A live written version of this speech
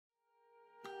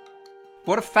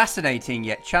What a fascinating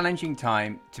yet challenging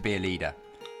time to be a leader.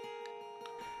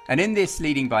 And in this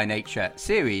Leading by Nature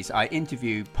series, I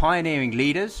interview pioneering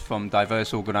leaders from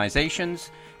diverse organisations,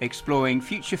 exploring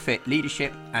future-fit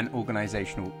leadership and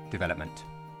organisational development.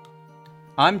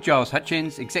 I'm Giles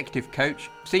Hutchins, Executive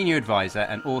Coach, Senior Advisor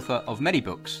and author of many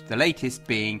books, the latest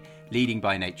being Leading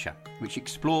by Nature, which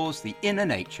explores the inner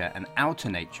nature and outer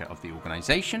nature of the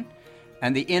organisation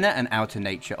and the inner and outer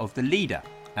nature of the leader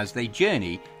as they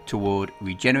journey toward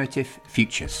regenerative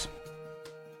futures.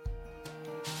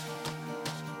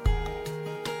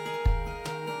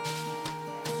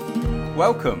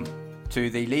 Welcome to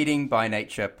the Leading by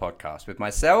Nature podcast with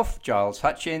myself, Giles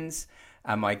Hutchins,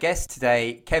 and my guest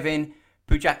today, Kevin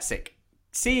Pojasek,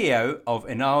 CEO of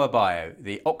Enara Bio,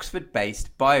 the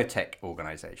Oxford-based biotech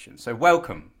organisation. So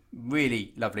welcome.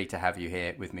 Really lovely to have you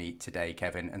here with me today,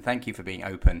 Kevin, and thank you for being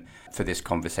open for this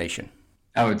conversation.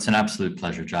 Oh, it's an absolute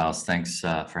pleasure, Giles. Thanks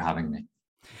for having me.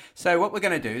 So what we're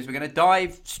going to do is we're going to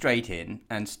dive straight in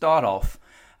and start off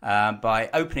by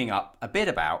opening up a bit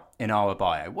about Enara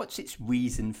Bio. What's its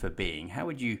reason for being? How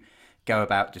would you go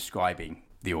about describing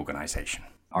the organisation?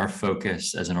 Our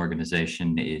focus as an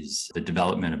organization is the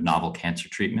development of novel cancer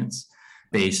treatments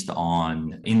based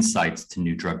on insights to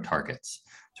new drug targets.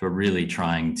 So we're really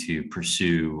trying to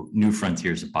pursue new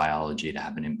frontiers of biology to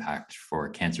have an impact for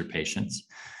cancer patients.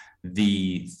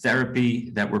 The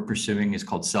therapy that we're pursuing is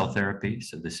called cell therapy.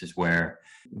 So this is where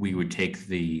we would take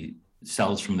the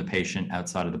cells from the patient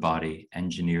outside of the body,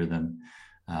 engineer them,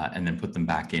 and then put them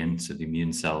back in so the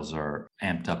immune cells are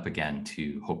amped up again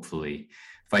to hopefully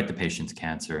fight the patient's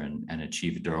cancer and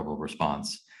achieve a durable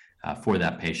response for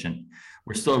that patient.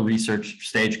 We're still a research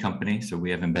stage company, so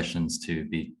we have ambitions to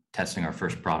be testing our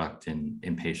first product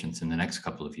in patients in the next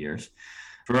couple of years.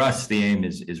 For us, the aim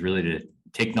is really to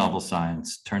take novel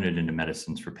science, turn it into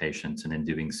medicines for patients, and in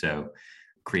doing so,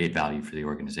 create value for the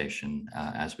organization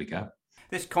as we go.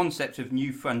 This concept of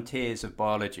new frontiers of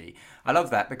biology, I love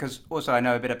that because also I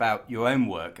know a bit about your own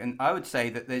work, and I would say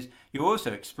that you're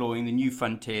also exploring the new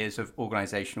frontiers of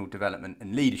organisational development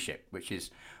and leadership, which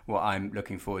is what I'm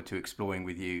looking forward to exploring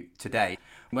with you today.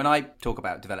 When I talk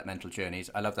about developmental journeys,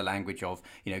 I love the language of,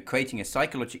 creating a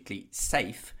psychologically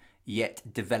safe yet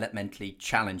developmentally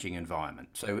challenging environment.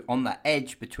 So on that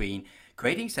edge between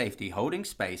creating safety, holding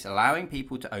space, allowing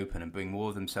people to open and bring more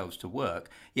of themselves to work,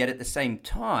 yet at the same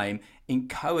time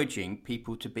encouraging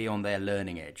people to be on their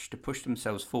learning edge, to push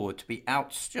themselves forward, to be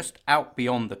just out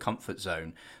beyond the comfort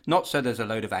zone. Not so there's a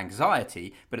load of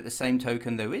anxiety, but at the same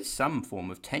token, there is some form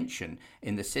of tension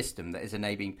in the system that is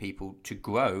enabling people to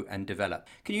grow and develop.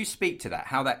 Can you speak to that,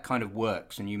 how that kind of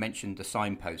works? And you mentioned the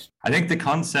signpost. I think the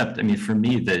concept, for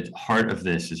me, the heart of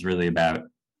this is really about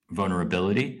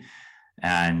vulnerability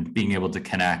and being able to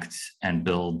connect and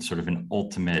build sort of an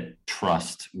ultimate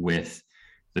trust with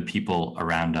the people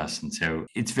around us. And so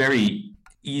it's very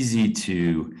easy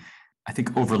to, I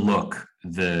think, overlook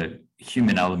the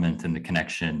human element and the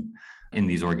connection in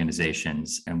these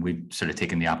organizations. And we've sort of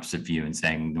taken the opposite view and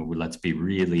saying, no, let's be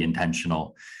really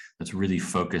intentional. Let's really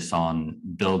focus on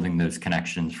building those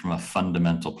connections from a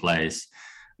fundamental place.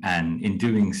 And in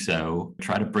doing so,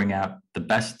 try to bring out the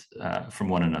best from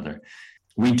one another.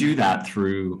 We do that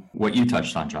through what you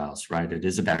touched on, Giles, right? It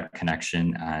is about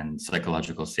connection and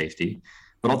psychological safety,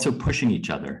 but also pushing each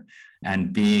other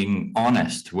and being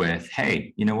honest with,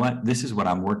 hey, you know what? This is what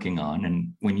I'm working on.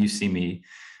 And when you see me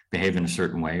behave in a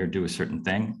certain way or do a certain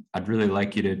thing, I'd really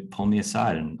like you to pull me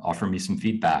aside and offer me some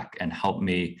feedback and help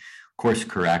me course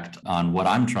correct on what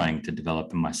I'm trying to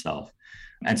develop in myself.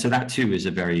 And so that too is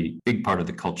a very big part of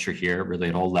the culture here, really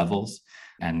at all levels,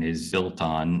 and is built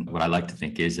on what I like to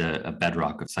think is a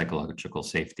bedrock of psychological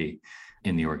safety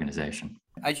in the organization.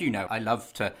 As you know, I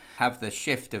love to have the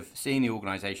shift of seeing the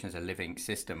organization as a living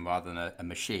system rather than a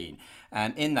machine.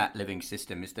 And in that living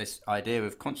system is this idea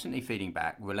of constantly feeding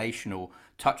back relational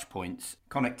touch points,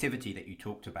 connectivity that you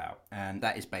talked about. And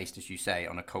that is based, as you say,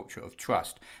 on a culture of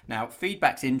trust. Now,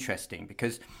 feedback's interesting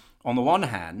because on the one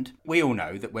hand, we all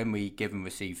know that when we give and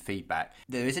receive feedback,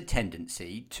 there is a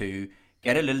tendency to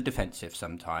get a little defensive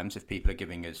sometimes if people are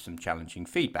giving us some challenging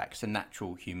feedback. It's a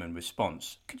natural human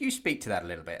response. Could you speak to that a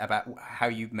little bit about how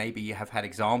you maybe have had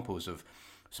examples of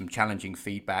some challenging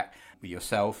feedback with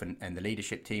yourself and the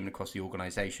leadership team across the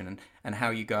organization and how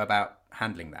you go about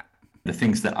handling that? The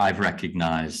things that I've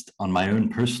recognized on my own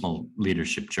personal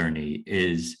leadership journey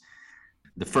is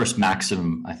the first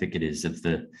maxim, I think it is, of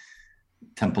the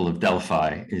Temple of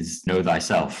Delphi is know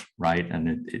thyself, right?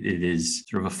 And it is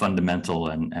sort of a fundamental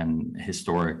and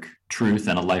historic truth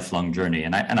and a lifelong journey.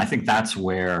 And I think that's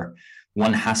where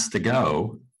one has to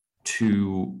go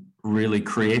to really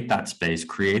create that space,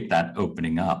 create that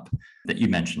opening up that you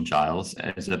mentioned, Giles,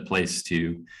 as a place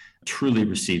to truly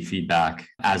receive feedback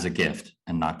as a gift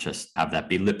and not just have that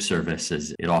be lip service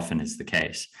as it often is the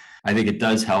case. I think it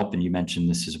does help, and you mentioned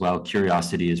this as well.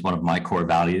 Curiosity is one of my core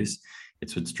values.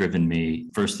 It's what's driven me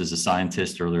first as a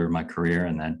scientist earlier in my career,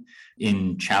 and then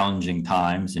in challenging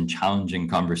times, in challenging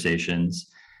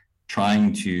conversations,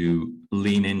 trying to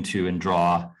lean into and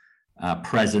draw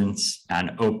presence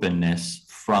and openness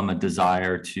from a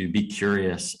desire to be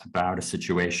curious about a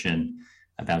situation,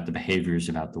 about the behaviors,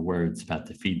 about the words, about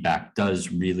the feedback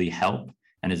does really help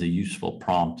and is a useful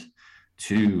prompt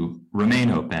to remain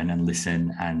open and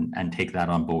listen and take that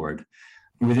on board.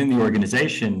 Within the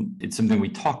organization, it's something we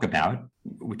talk about,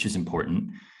 which is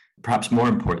important. Perhaps more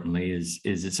importantly, is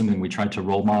it something we try to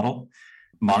role model,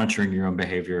 monitoring your own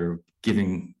behavior,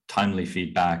 giving timely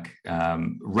feedback,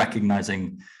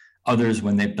 recognizing others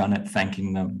when they've done it,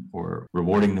 thanking them or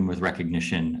rewarding them with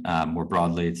recognition. More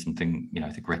broadly, it's something, I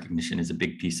think recognition is a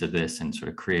big piece of this, and sort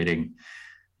of creating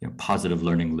positive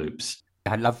learning loops.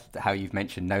 I love how you've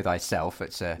mentioned know thyself.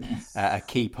 It's a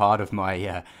key part of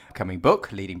my coming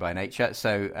book, Leading by Nature.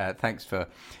 So thanks for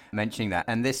mentioning that.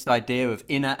 And this idea of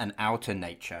inner and outer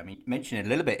nature, I mean, you mentioned it a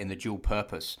little bit in the dual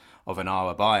purpose of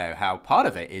Enara Bio, how part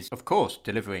of it is, of course,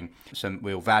 delivering some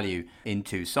real value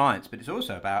into science, but it's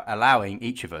also about allowing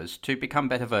each of us to become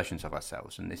better versions of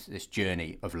ourselves and this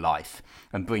journey of life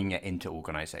and bringing it into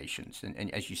organizations.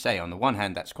 And as you say, on the one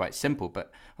hand, that's quite simple,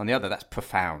 but on the other, that's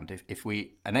profound. If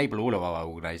we enable all of our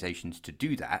organizations to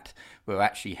do that, we're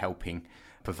actually helping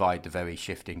provide the very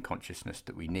shift in consciousness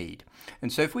that we need.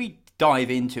 And so if we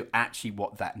dive into actually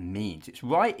what that means, it's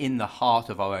right in the heart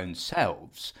of our own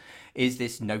selves, is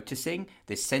this noticing,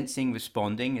 this sensing,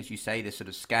 responding, as you say, this sort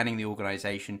of scanning the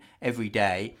organization every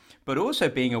day, but also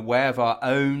being aware of our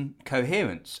own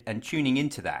coherence and tuning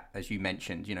into that, as you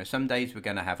mentioned. Some days we're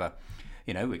going to have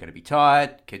we're going to be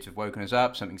tired, kids have woken us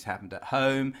up, something's happened at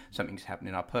home, something's happened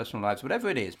in our personal lives, whatever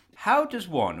it is. Are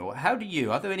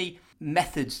there any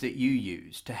methods that you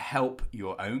use to help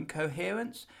your own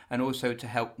coherence and also to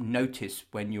help notice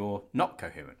when you're not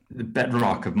coherent? The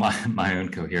bedrock of my own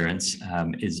coherence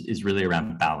is really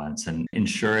around balance and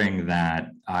ensuring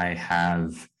that I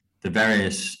have the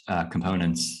various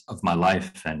components of my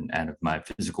life and of my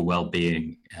physical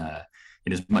well-being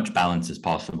in as much balance as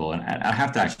possible. And I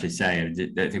have to actually say,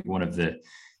 I think one of the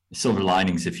silver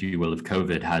linings, if you will, of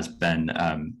COVID has been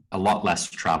a lot less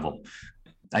travel.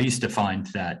 I used to find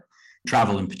that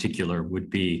travel in particular would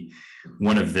be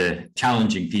one of the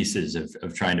challenging pieces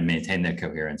of trying to maintain that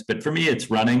coherence. But for me,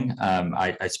 it's running.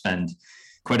 I spend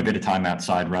quite a bit of time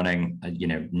outside running,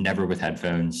 never with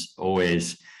headphones,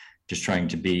 always just trying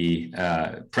to be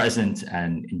present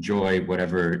and enjoy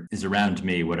whatever is around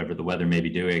me, whatever the weather may be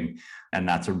doing. And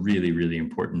that's a really, really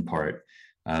important part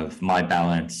of my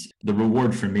balance. The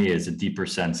reward for me is a deeper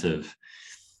sense of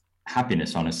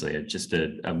happiness, honestly, just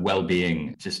a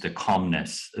well-being, just a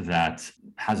calmness that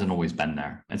hasn't always been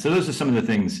there. And so those are some of the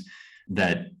things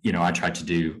that, I try to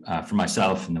do for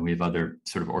myself. And then we have other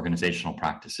sort of organizational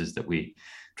practices that we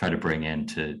try to bring in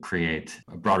to create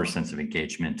a broader sense of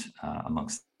engagement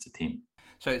amongst the team.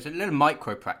 So it's a little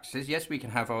micro practices. Yes, we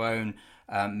can have our own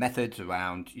methods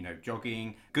around,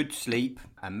 jogging, good sleep,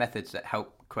 and methods that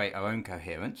help create our own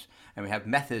coherence. And we have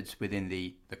methods within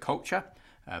the culture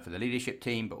for the leadership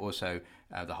team, but also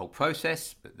the whole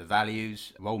process, the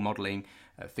values, role modeling,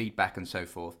 feedback, and so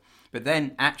forth. But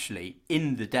then actually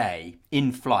in the day,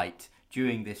 in flight,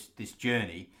 during this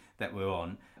journey that we're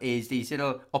on, is these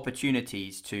little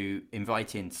opportunities to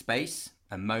invite in space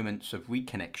and moments of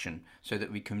reconnection so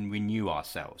that we can renew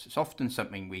ourselves. It's often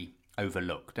something we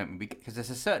overlook, don't we? Because there's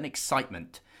a certain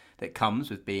excitement that comes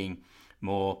with being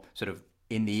more sort of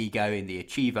in the ego, in the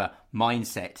achiever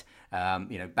mindset,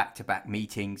 back-to-back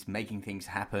meetings, making things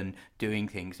happen, doing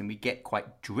things, and we get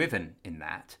quite driven in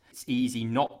that. It's easy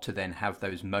not to then have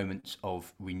those moments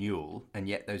of renewal, and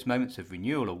yet those moments of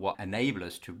renewal are what enable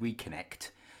us to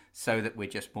reconnect so that we're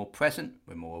just more present,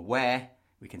 we're more aware,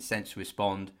 we can sense,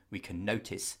 respond, we can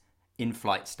notice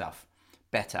in-flight stuff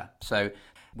better. So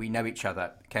we know each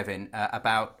other, Kevin,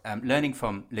 about learning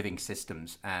from living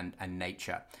systems and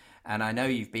nature. And I know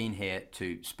you've been here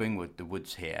to Springwood, the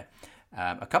woods here,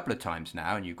 a couple of times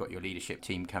now, and you've got your leadership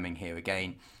team coming here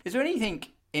again. Is there anything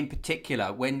in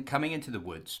particular when coming into the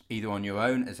woods, either on your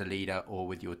own as a leader or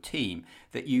with your team,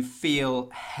 that you feel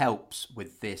helps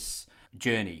with this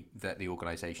journey that the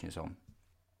organization is on?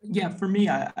 Yeah, for me,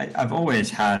 I've always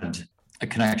had a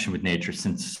connection with nature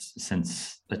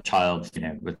since a child,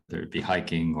 whether it be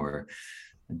hiking or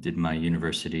did my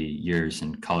university years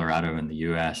in Colorado in the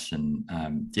US, and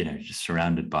just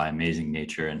surrounded by amazing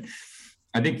nature. And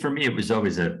I think for me, it was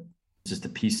always just a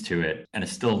piece to it and a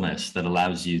stillness that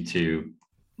allows you to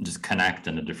just connect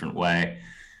in a different way.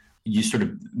 You sort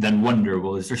of then wonder,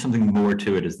 well, is there something more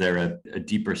to it? Is there a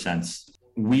deeper sense?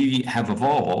 We have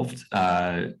evolved,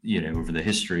 over the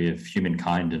history of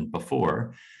humankind and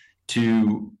before,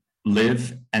 to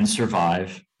live and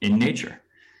survive in nature.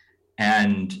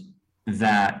 And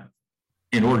that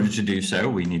in order to do so,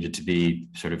 we needed to be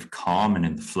sort of calm and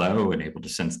in the flow and able to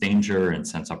sense danger and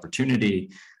sense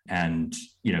opportunity, and,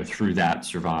 through that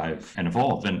survive and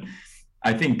evolve. And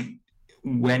I think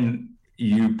when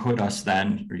you put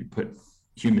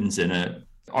humans in an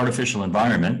artificial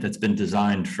environment that's been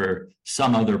designed for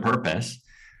some other purpose,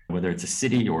 whether it's a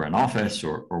city or an office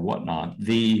or whatnot,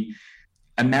 the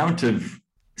amount of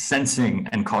sensing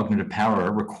and cognitive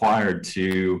power required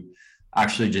to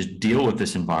actually just deal with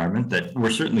this environment that we're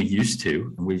certainly used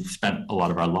to and we've spent a lot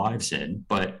of our lives in,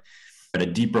 but at a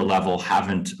deeper level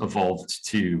haven't evolved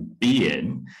to be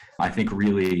in, I think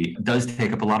really does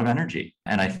take up a lot of energy.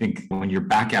 And I think when you're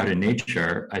back out in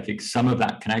nature, I think some of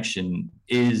that connection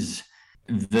is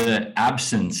the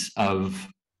absence of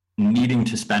needing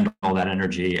to spend all that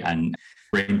energy and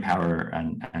brain power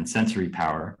and sensory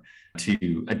power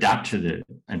to adapt to the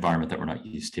environment that we're not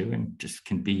used to, and just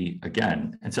can be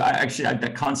again. And so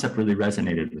that concept really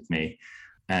resonated with me,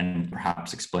 and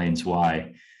perhaps explains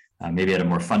why maybe at a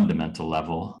more fundamental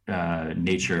level,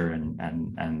 nature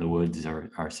and the woods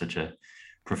are such a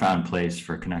profound place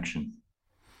for connection.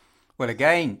 Well,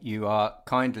 again, you are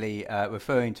kindly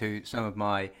referring to some of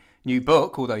my new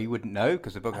book, although you wouldn't know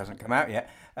because the book hasn't come out yet.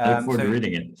 I look forward to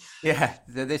reading it. Yeah,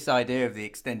 this idea of the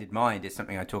extended mind is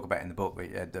something I talk about in the book,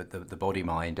 the body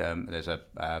mind. There's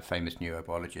a famous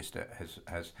neurobiologist that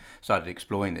has started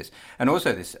exploring this. And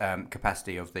also this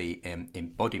capacity of the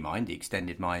body mind, the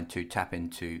extended mind, to tap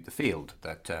into the field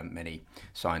that many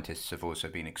scientists have also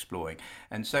been exploring.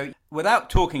 And so without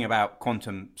talking about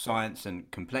quantum science and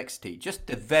complexity, just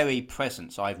the very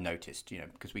presence I've noticed,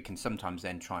 because we can sometimes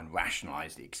then try and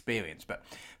rationalize the experience, but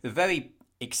the very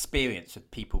experience of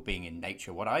people being in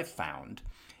nature, what I've found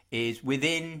is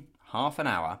within half an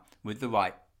hour, with the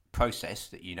right process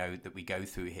that that we go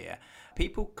through here,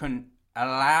 people can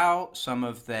allow some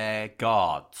of their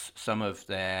guards, some of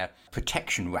their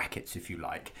protection rackets, if you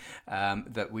like,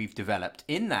 that we've developed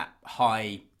in that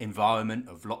high environment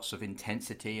of lots of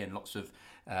intensity and lots of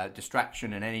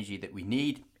distraction and energy that we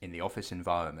need in the office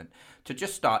environment, to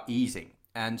just start easing.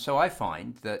 And so I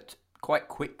find that quite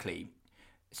quickly,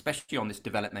 especially on this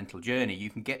developmental journey, you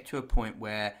can get to a point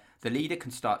where the leader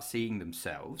can start seeing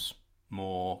themselves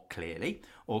more clearly,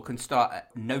 or can start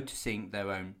noticing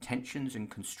their own tensions and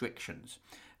constrictions,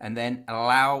 and then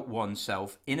allow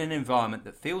oneself in an environment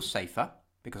that feels safer.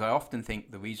 Because I often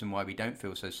think the reason why we don't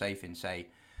feel so safe in, say,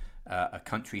 a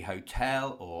country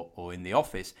hotel or in the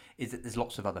office is that there's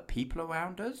lots of other people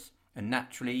around us, and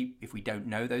naturally, if we don't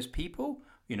know those people,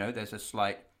 there's a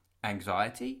slight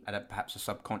anxiety at perhaps a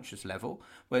subconscious level.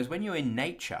 Whereas when you're in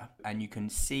nature and you can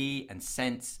see and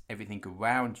sense everything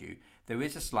around you, there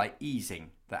is a slight easing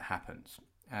that happens.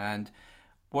 And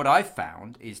what I've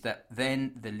found is that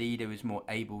then the leader is more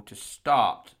able to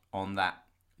start on that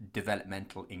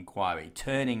developmental inquiry,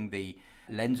 turning the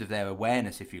lens of their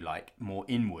awareness, if you like, more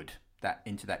inward,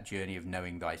 into that journey of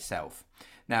knowing thyself.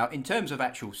 Now, in terms of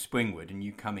actual Springwood and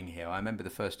you coming here, I remember the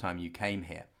first time you came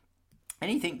here.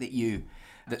 Anything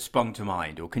that sprung to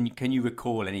mind, or can you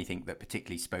recall anything that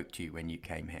particularly spoke to you when you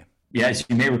came here? Yeah, as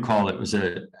you may recall, it was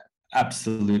a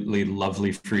absolutely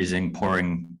lovely, freezing,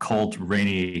 pouring, cold,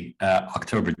 rainy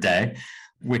October day,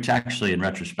 which actually in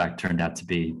retrospect turned out to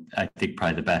be, I think,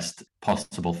 probably the best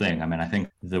possible thing. I mean, I think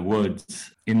the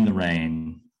woods in the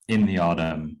rain, in the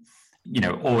autumn,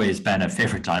 always been a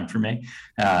favorite time for me.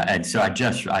 And so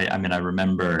I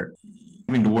remember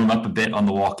having to warm up a bit on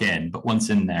the walk in, but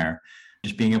once in there,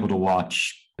 just being able to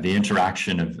watch the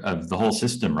interaction of the whole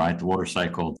system, right? The water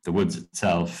cycle, the woods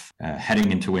itself,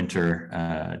 heading into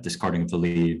winter, discarding of the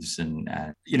leaves, and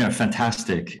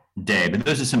fantastic day. But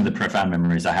those are some of the profound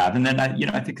memories I have. And then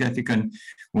I think when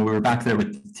we were back there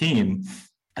with the team,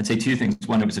 I'd say two things.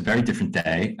 One, it was a very different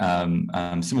day,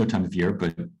 similar time of year,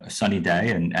 but a sunny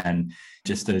day, and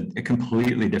just a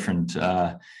completely different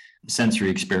sensory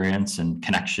experience and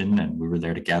connection. And we were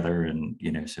there together, and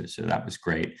so that was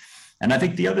great. And I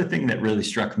think the other thing that really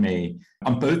struck me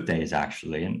on both days,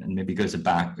 actually, and maybe goes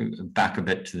back a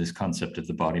bit to this concept of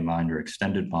the body mind or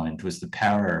extended mind, was the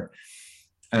power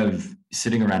of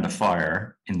sitting around a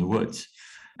fire in the woods.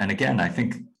 And again, I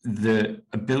think the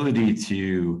ability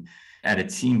to, at a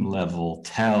team level,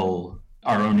 tell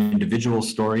our own individual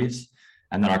stories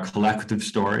and then our collective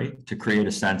story to create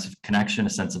a sense of connection, a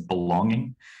sense of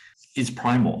belonging, is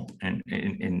primal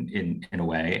in a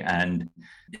way, and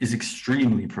is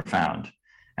extremely profound.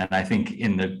 And I think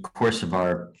in the course of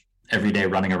our everyday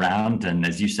running around, and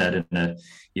as you said,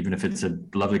 even if it's a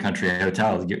lovely country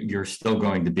hotel, you're still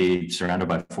going to be surrounded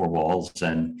by four walls,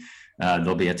 and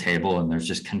there'll be a table, and there's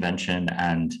just convention,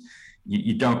 and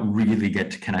you don't really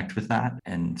get to connect with that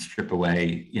and strip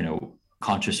away,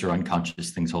 conscious or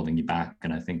unconscious things holding you back.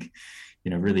 And I think,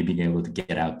 really being able to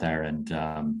get out there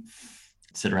and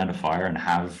sit around a fire and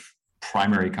have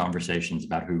primary conversations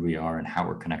about who we are and how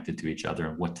we're connected to each other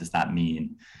and what does that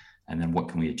mean, and then what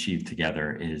can we achieve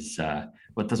together is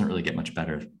what doesn't really get much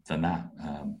better than that,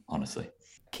 honestly.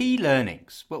 Key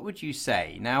learnings, what would you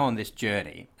say now on this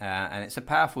journey, and it's a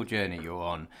powerful journey you're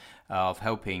on, of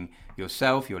helping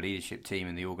yourself, your leadership team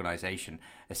and the organization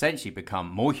essentially become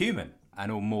more human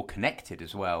and all more connected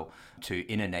as well to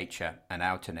inner nature and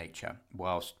outer nature,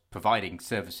 whilst providing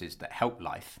services that help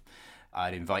life.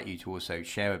 I'd invite you to also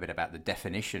share a bit about the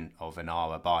definition of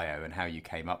Enara Bio and how you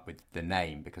came up with the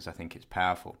name, because I think it's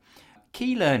powerful.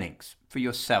 Key learnings for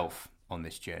yourself on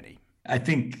this journey. I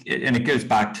think, and it goes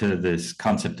back to this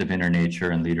concept of inner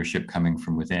nature and leadership coming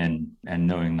from within and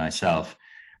knowing thyself.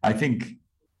 I think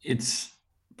it's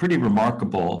pretty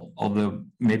remarkable, although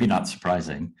maybe not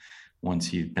surprising,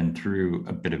 once you've been through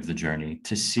a bit of the journey,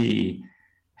 to see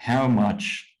how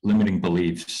much limiting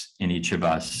beliefs in each of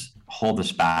us hold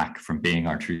us back from being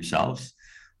our true selves.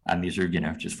 And these are,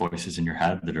 just voices in your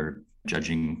head that are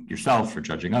judging yourself or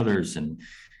judging others and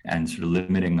sort of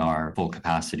limiting our full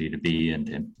capacity to be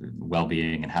and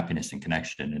well-being and happiness and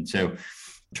connection. And so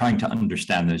trying to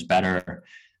understand those better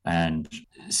and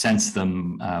sense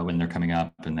them when they're coming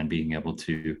up, and then being able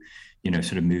to,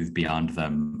 sort of move beyond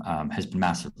them has been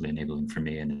massively enabling for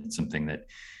me. And it's something that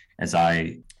as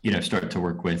I, start to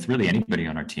work with really anybody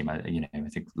on our team, I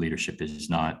think leadership is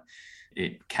not,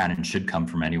 it can and should come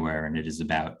from anywhere. And it is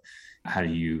about how do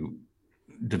you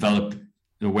develop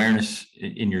awareness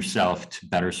in yourself to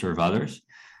better serve others.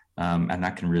 And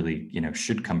that can really,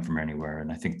 should come from anywhere.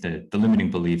 And I think the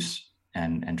limiting beliefs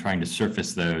and trying to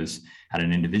surface those at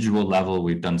an individual level,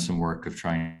 we've done some work of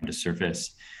trying to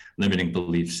surface limiting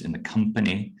beliefs in the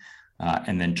company,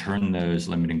 and then turn those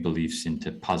limiting beliefs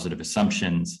into positive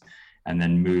assumptions, and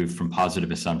then move from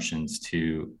positive assumptions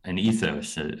to an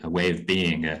ethos, a way of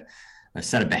being, a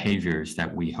set of behaviors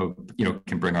that we hope,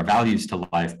 can bring our values to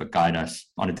life, but guide us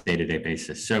on a day-to-day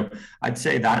basis. So I'd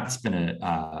say that's been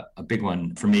a big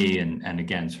one for me. And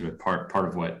again, sort of part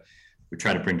of what we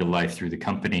try to bring to life through the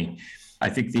company. I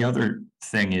think the other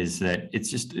thing is that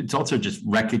it's also just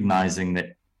recognizing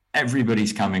that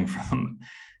everybody's coming from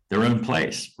their own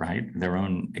place, right? Their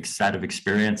own set of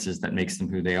experiences that makes them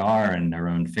who they are, and their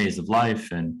own phase of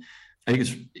life. And I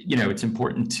think it's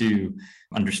important to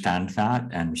understand that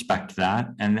and respect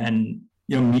that, and then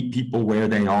meet people where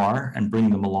they are and bring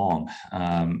them along.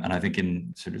 And I think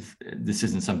this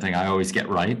isn't something I always get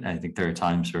right. I think there are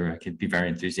times where I could be very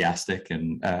enthusiastic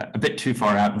and a bit too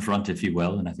far out in front, if you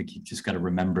will. And I think you've just got to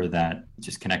remember that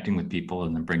just connecting with people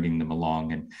and then bringing them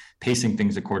along and pacing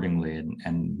things accordingly,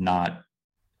 and not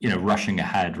rushing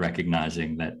ahead,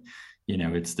 recognizing that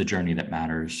it's the journey that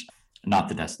matters, not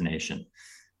the destination.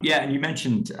 Yeah, and you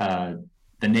mentioned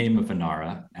the name of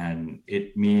Enara, and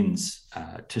it means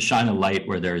to shine a light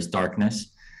where there is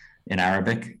darkness in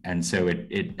Arabic. And so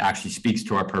it actually speaks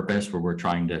to our purpose, where we're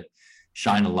trying to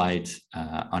shine a light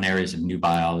on areas of new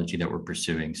biology that we're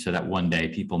pursuing, so that one day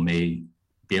people may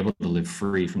be able to live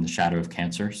free from the shadow of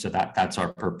cancer. So that's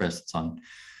our purpose. It's on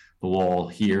the wall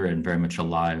here and very much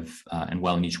alive and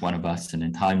well in each one of us. And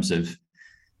in times of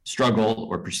struggle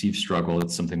or perceived struggle,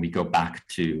 it's something we go back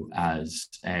to as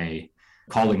a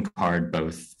calling card,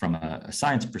 both from a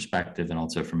science perspective and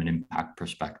also from an impact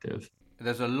perspective.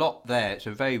 There's a lot there. It's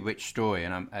a very rich story,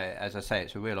 and as I say,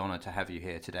 it's a real honor to have you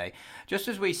here today. Just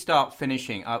as we start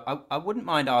finishing, I wouldn't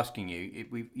mind asking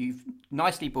you, you've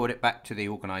nicely brought it back to the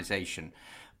organization.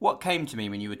 What came to me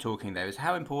when you were talking there is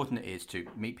how important it is to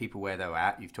meet people where they're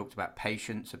at. You've talked about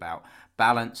patience, about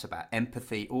balance, about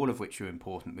empathy, all of which are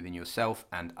important within yourself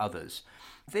and others.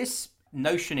 This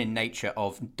notion in nature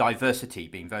of diversity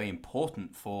being very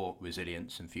important for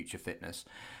resilience and future fitness,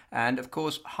 and of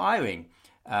course hiring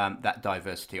that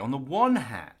diversity on the one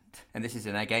hand, and this is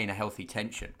again a healthy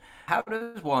tension. How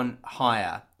does one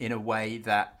hire in a way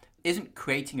that isn't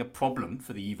creating a problem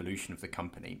for the evolution of the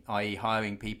company, i.e.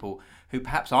 hiring people who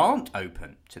perhaps aren't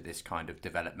open to this kind of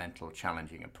developmental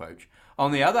challenging approach?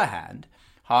 On the other hand,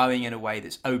 hiring in a way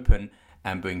that's open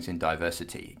and brings in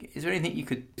diversity. Is there anything you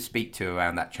could speak to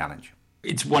around that challenge?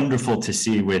 It's wonderful to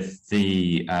see with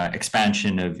the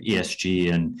expansion of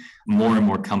ESG and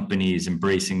more companies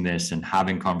embracing this and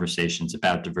having conversations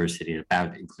about diversity,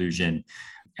 about inclusion,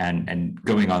 and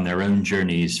going on their own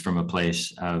journeys from a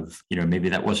place of, maybe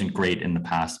that wasn't great in the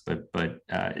past, but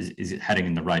is heading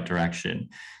in the right direction.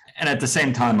 And at the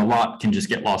same time, a lot can just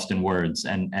get lost in words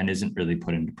and isn't really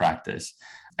put into practice.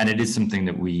 And it is something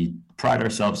that we pride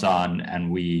ourselves on,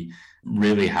 and we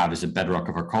really have as a bedrock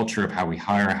of our culture of how we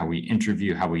hire, how we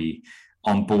interview, how we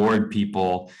onboard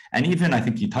people, and even, I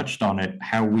think you touched on it,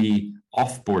 how we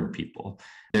offboard people.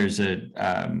 There's a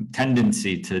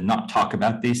tendency to not talk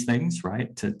about these things,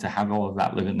 right? To have all of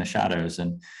that live in the shadows.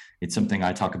 And it's something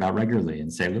I talk about regularly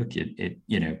and say, look,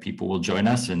 people will join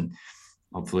us, and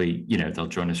hopefully, they'll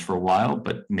join us for a while,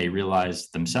 but may realize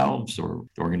themselves, or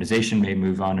the organization may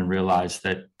move on and realize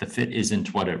that the fit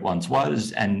isn't what it once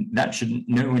was. And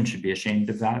no one should be ashamed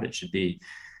of that. It should be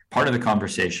part of the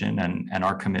conversation. And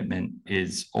our commitment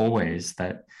is always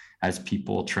that as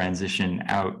people transition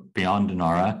out beyond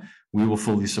Enara, we will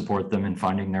fully support them in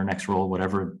finding their next role,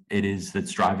 whatever it is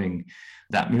that's driving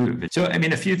that move. So,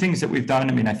 a few things that we've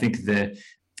done. I think that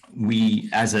we,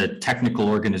 as a technical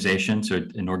organization, so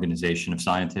an organization of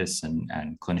scientists and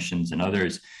clinicians and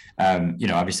others,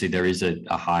 obviously there is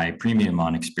a high premium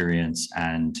on experience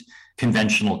and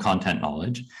conventional content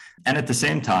knowledge. And at the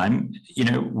same time,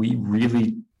 we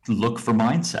really look for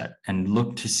mindset and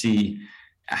look to see,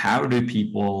 how do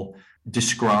people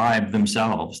describe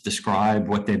themselves, describe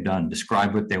what they've done,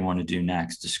 describe what they want to do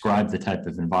next, describe the type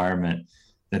of environment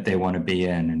that they want to be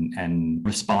in, and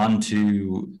respond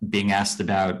to being asked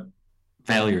about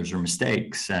failures or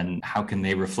mistakes, and how can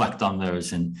they reflect on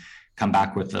those and come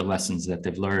back with the lessons that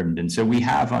they've learned. And so we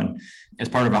have, as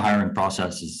part of a hiring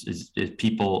process, is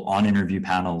people on interview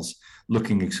panels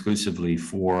looking exclusively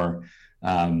for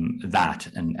that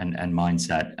and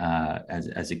mindset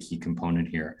as a key component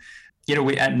here.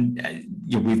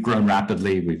 We've grown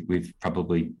rapidly. We've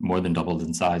probably more than doubled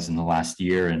in size in the last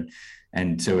year,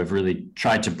 and so I've really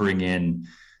tried to bring in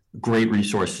great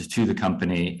resources to the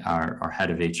company. Our head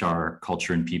of HR,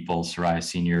 culture and people, Soraya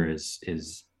Senior,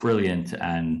 is brilliant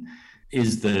and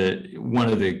is one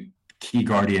of the key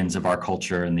guardians of our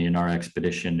culture and the Enara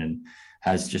expedition, and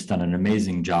has just done an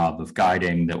amazing job of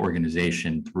guiding the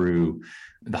organization through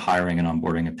the hiring and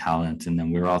onboarding of talent. And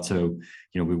then we're also,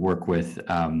 we work with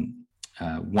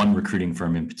one recruiting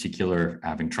firm in particular,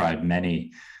 having tried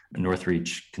many,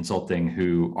 Northreach Consulting,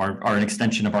 who are an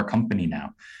extension of our company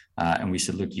now. And we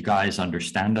said, look, you guys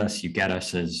understand us, you get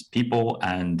us as people,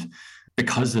 and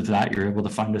because of that, you're able to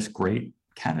find us great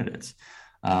candidates.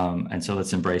 And so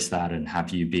let's embrace that and have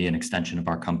you be an extension of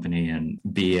our company and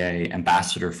be an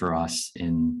ambassador for us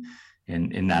in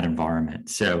that environment.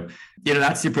 So,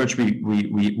 that's the approach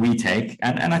we take.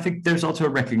 And I think there's also a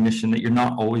recognition that you're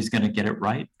not always going to get it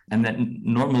right. And that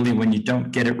normally when you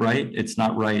don't get it right, it's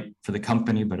not right for the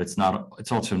company, but it's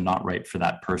also not right for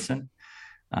that person.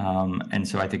 And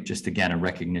so I think just, again, a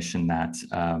recognition that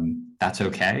that's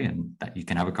okay, and that you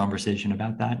can have a conversation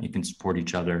about that, and you can support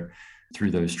each other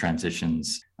through those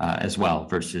transitions as well,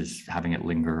 versus having it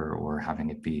linger or having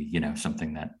it be,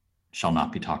 something that shall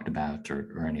not be talked about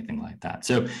or anything like that.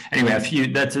 So anyway,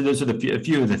 those are a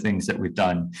few of the things that we've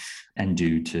done and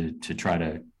do to try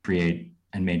to create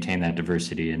and maintain that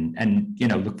diversity, and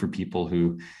look for people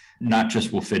who not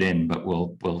just will fit in, but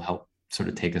will help sort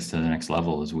of take us to the next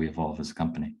level as we evolve as a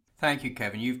company. Thank you,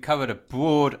 Kevin. You've covered a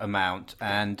broad amount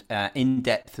and in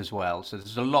depth as well. So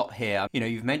there's a lot here.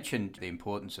 You've mentioned the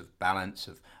importance of balance,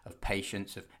 of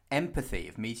patience, of empathy,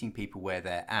 of meeting people where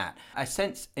they're at. I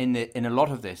sense in a lot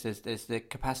of this, there's the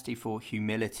capacity for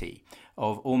humility,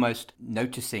 of almost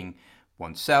noticing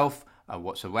oneself,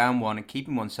 what's around one, and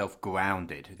keeping oneself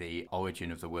grounded. The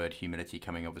origin of the word humility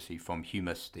coming obviously from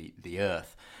humus, the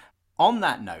earth. On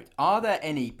that note, are there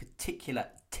any particular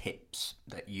tips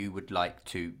that you would like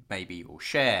to maybe or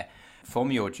share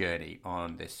from your journey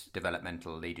on this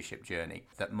developmental leadership journey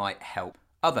that might help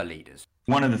other leaders?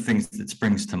 One of the things that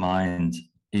springs to mind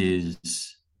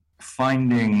is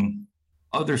finding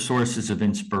other sources of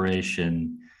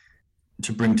inspiration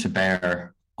to bring to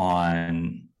bear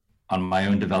on my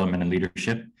own development and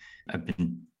leadership. I've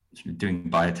been doing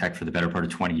biotech for the better part of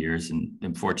 20 years, and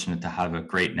I'm fortunate to have a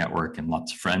great network and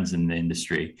lots of friends in the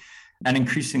industry, and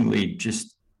increasingly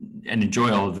and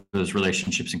enjoy all of those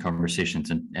relationships and conversations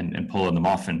and pull on them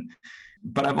often.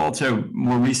 But I've also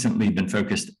more recently been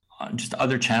focused on just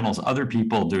other channels, other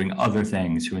people doing other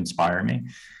things who inspire me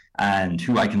and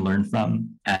who I can learn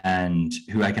from and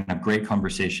who I can have great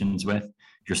conversations with,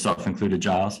 yourself included,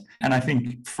 Giles. And I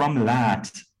think from that,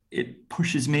 it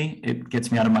pushes me, it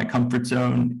gets me out of my comfort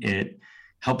zone. It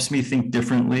helps me think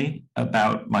differently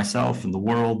about myself and the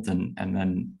world, and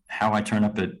then how I turn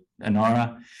up at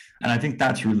Enara. And I think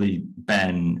that's really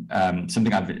been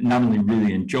something I've not only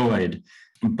really enjoyed,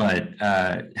 but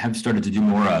have started to do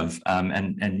more of.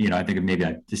 And I think maybe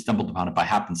I just stumbled upon it by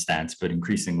happenstance, but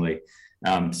increasingly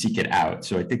seek it out.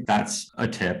 So I think that's a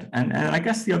tip. And I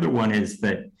guess the other one is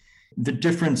that the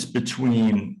difference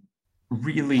between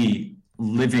really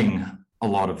living a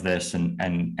lot of this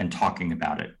and talking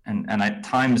about it. And at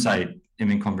times I am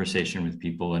in conversation with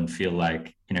people and feel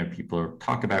like, people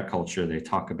talk about culture, they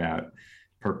talk about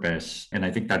purpose, and I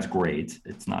think that's great.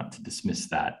 It's not to dismiss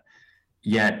that.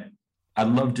 Yet I'd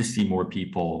love to see more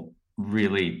people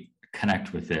really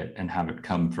connect with it and have it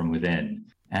come from within.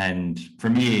 And for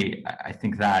me, I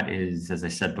think that is, as I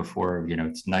said before,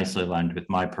 it's nicely aligned with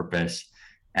my purpose.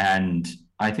 And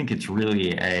I think it's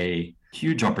really a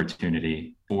huge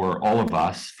opportunity for all of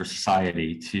us, for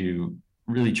society, to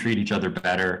really treat each other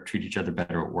better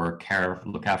at work,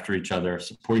 look after each other,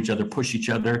 support each other, push each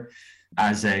other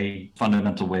as a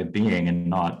fundamental way of being, and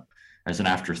not as an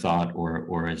afterthought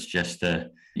or as just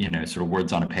sort of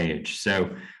words on a page. So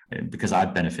because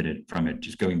I've benefited from it,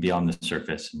 just going beyond the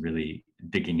surface and really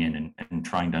digging in and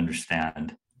trying to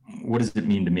understand, what does it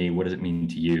mean to me? What does it mean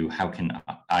to you? How can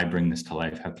I bring this to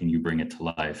life? How can you bring it to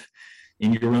life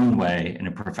in your own way, in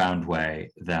a profound way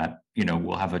that,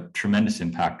 will have a tremendous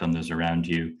impact on those around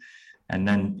you. And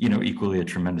then, equally a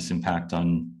tremendous impact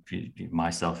on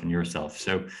myself and yourself.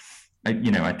 So,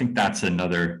 I think that's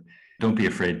another, don't be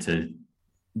afraid to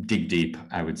dig deep,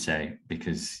 I would say,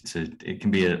 because it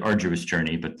can be an arduous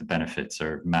journey, but the benefits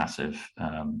are massive,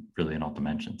 really in all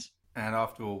dimensions. And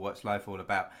after all, what's life all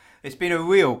about? It's been a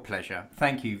real pleasure.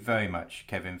 Thank you very much,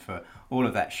 Kevin, for all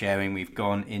of that sharing. We've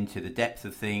gone into the depth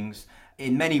of things.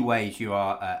 In many ways, you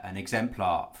are an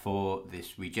exemplar for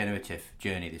this regenerative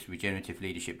journey, this regenerative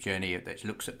leadership journey that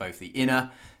looks at both the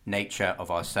inner nature of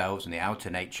ourselves and the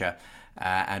outer nature,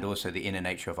 and also the inner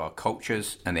nature of our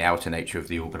cultures and the outer nature of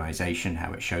the organisation,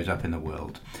 how it shows up in the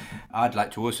world. I'd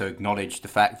like to also acknowledge the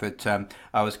fact that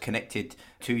I was connected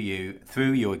to you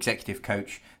through your executive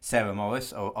coach, Sarah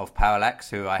Morris of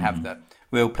Parallax, who I have the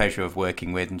real pleasure of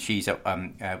working with, and she's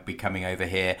be coming over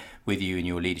here with you and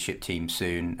your leadership team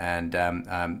soon. And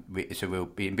it's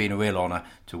been a real honour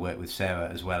to work with Sarah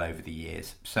as well over the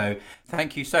years. So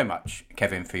thank you so much,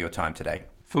 Kevin, for your time today.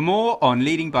 For more on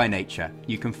Leading by Nature,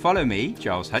 you can follow me,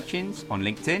 Giles Hutchins, on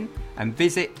LinkedIn, and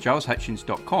visit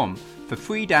gileshutchins.com for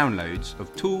free downloads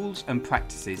of tools and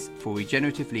practices for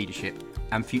regenerative leadership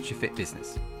and future fit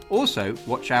business. Also,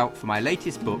 watch out for my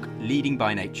latest book, Leading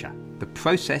by Nature, The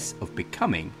Process of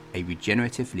Becoming a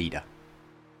Regenerative Leader.